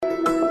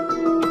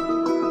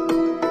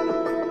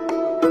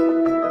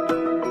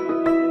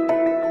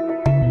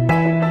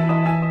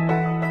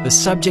The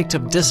subject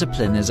of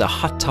discipline is a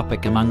hot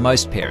topic among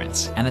most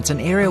parents, and it's an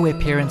area where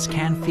parents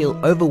can feel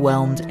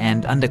overwhelmed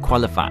and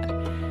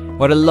underqualified.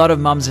 What a lot of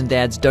mums and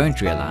dads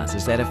don't realize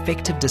is that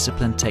effective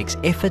discipline takes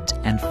effort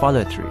and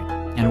follow through.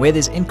 And where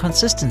there's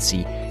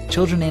inconsistency,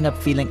 children end up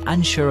feeling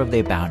unsure of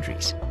their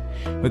boundaries.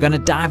 We're going to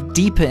dive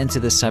deeper into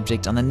this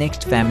subject on the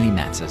next Family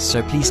Matters,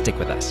 so please stick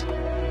with us.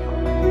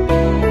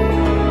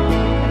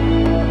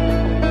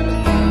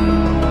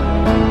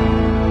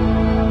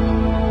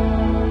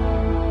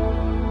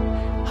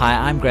 Hi,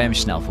 I'm Graham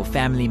Schnell for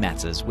Family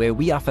Matters, where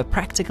we offer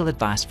practical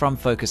advice from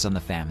Focus on the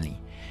Family.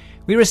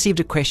 We received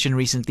a question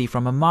recently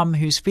from a mom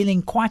who's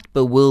feeling quite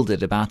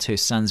bewildered about her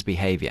son's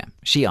behavior.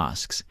 She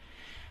asks,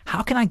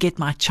 "How can I get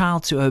my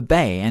child to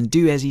obey and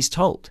do as he's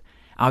told?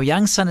 Our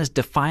young son is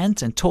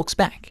defiant and talks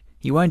back.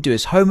 He won't do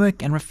his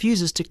homework and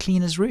refuses to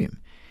clean his room.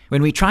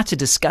 When we try to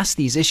discuss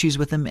these issues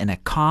with him in a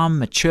calm,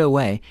 mature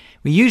way,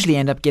 we usually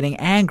end up getting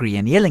angry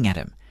and yelling at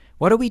him.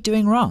 What are we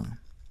doing wrong?"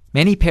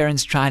 Many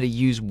parents try to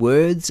use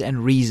words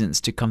and reasons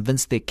to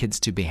convince their kids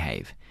to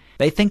behave.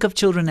 They think of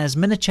children as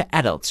miniature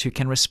adults who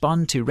can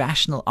respond to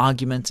rational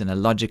argument in a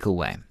logical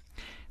way.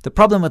 The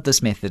problem with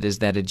this method is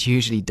that it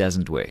usually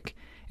doesn't work.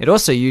 It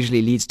also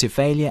usually leads to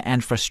failure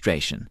and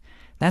frustration.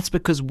 That's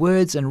because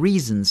words and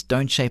reasons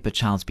don't shape a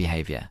child's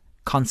behavior.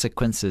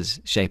 Consequences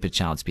shape a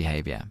child's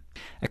behavior.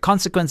 A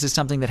consequence is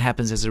something that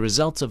happens as a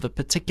result of a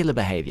particular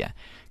behavior.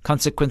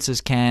 Consequences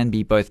can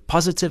be both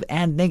positive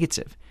and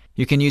negative.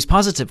 You can use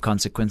positive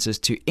consequences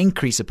to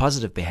increase a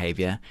positive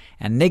behavior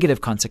and negative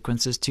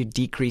consequences to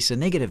decrease a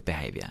negative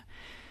behavior.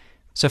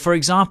 So for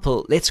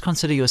example, let's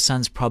consider your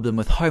son's problem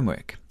with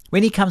homework.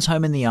 When he comes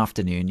home in the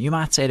afternoon, you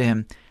might say to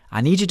him,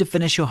 "I need you to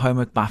finish your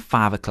homework by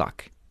 5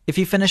 o'clock. If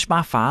you finish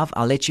by 5,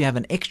 I'll let you have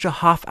an extra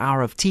half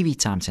hour of TV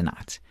time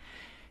tonight."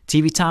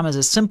 TV time is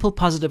a simple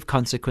positive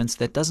consequence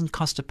that doesn't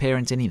cost a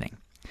parent anything.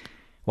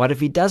 What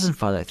if he doesn't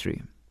follow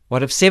through?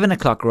 What if 7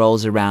 o'clock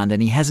rolls around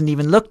and he hasn't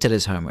even looked at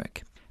his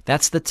homework?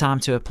 That's the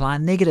time to apply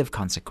negative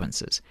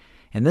consequences.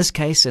 In this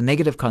case, a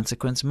negative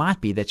consequence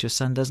might be that your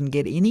son doesn't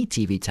get any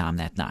TV time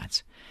that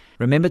night.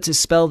 Remember to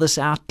spell this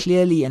out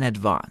clearly in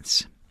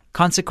advance.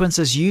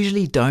 Consequences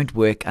usually don't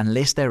work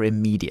unless they're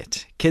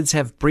immediate. Kids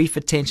have brief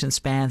attention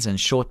spans and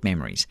short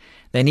memories.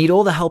 They need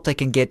all the help they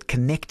can get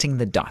connecting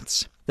the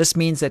dots. This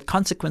means that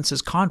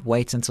consequences can't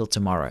wait until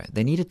tomorrow.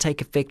 They need to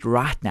take effect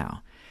right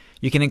now.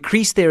 You can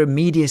increase their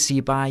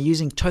immediacy by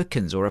using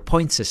tokens or a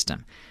point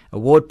system.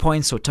 Award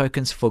points or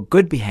tokens for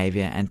good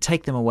behavior and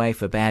take them away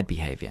for bad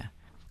behavior.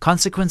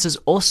 Consequences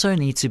also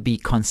need to be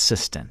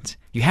consistent.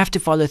 You have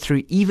to follow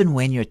through even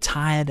when you're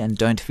tired and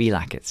don't feel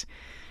like it.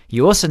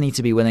 You also need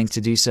to be willing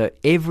to do so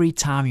every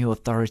time your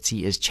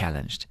authority is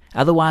challenged.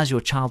 Otherwise,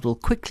 your child will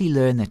quickly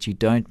learn that you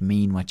don't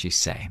mean what you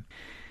say.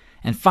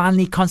 And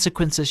finally,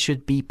 consequences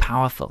should be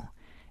powerful.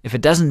 If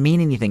it doesn't mean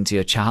anything to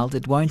your child,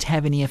 it won't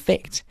have any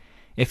effect.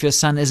 If your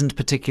son isn't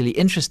particularly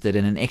interested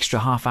in an extra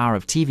half hour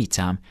of TV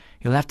time,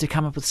 you'll have to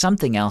come up with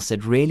something else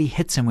that really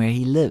hits him where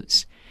he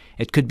lives.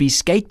 It could be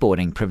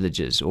skateboarding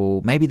privileges,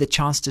 or maybe the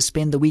chance to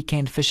spend the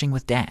weekend fishing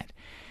with dad.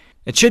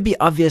 It should be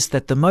obvious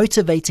that the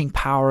motivating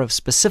power of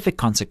specific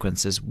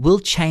consequences will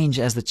change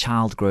as the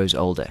child grows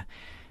older.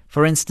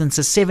 For instance,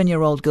 a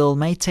 7-year-old girl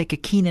may take a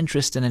keen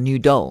interest in a new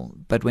doll,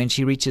 but when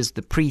she reaches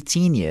the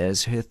pre-teen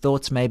years, her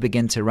thoughts may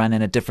begin to run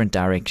in a different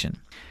direction.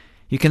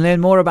 You can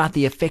learn more about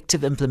the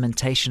effective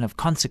implementation of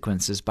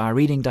consequences by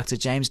reading Dr.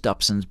 James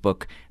Dobson's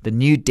book, The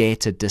New Dare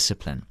to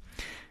Discipline.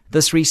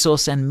 This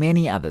resource and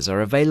many others are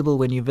available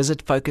when you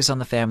visit Focus on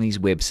the Family's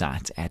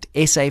website at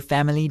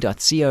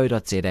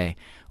safamily.co.za,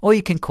 or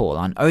you can call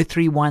on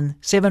 031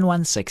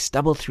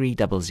 716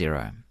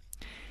 3300.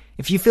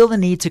 If you feel the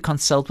need to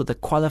consult with a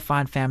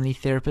qualified family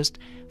therapist,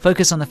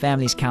 Focus on the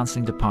Family's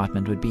counseling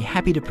department would be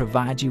happy to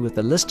provide you with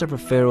a list of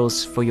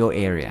referrals for your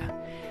area.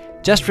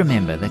 Just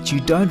remember that you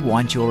don't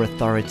want your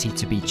authority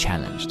to be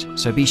challenged,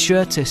 so be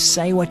sure to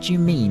say what you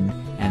mean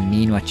and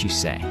mean what you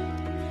say.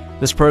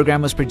 This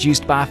program was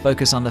produced by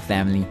Focus on the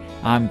Family.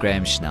 I'm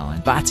Graham Schnell,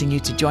 inviting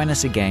you to join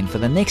us again for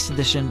the next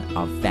edition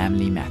of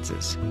Family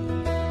Matters.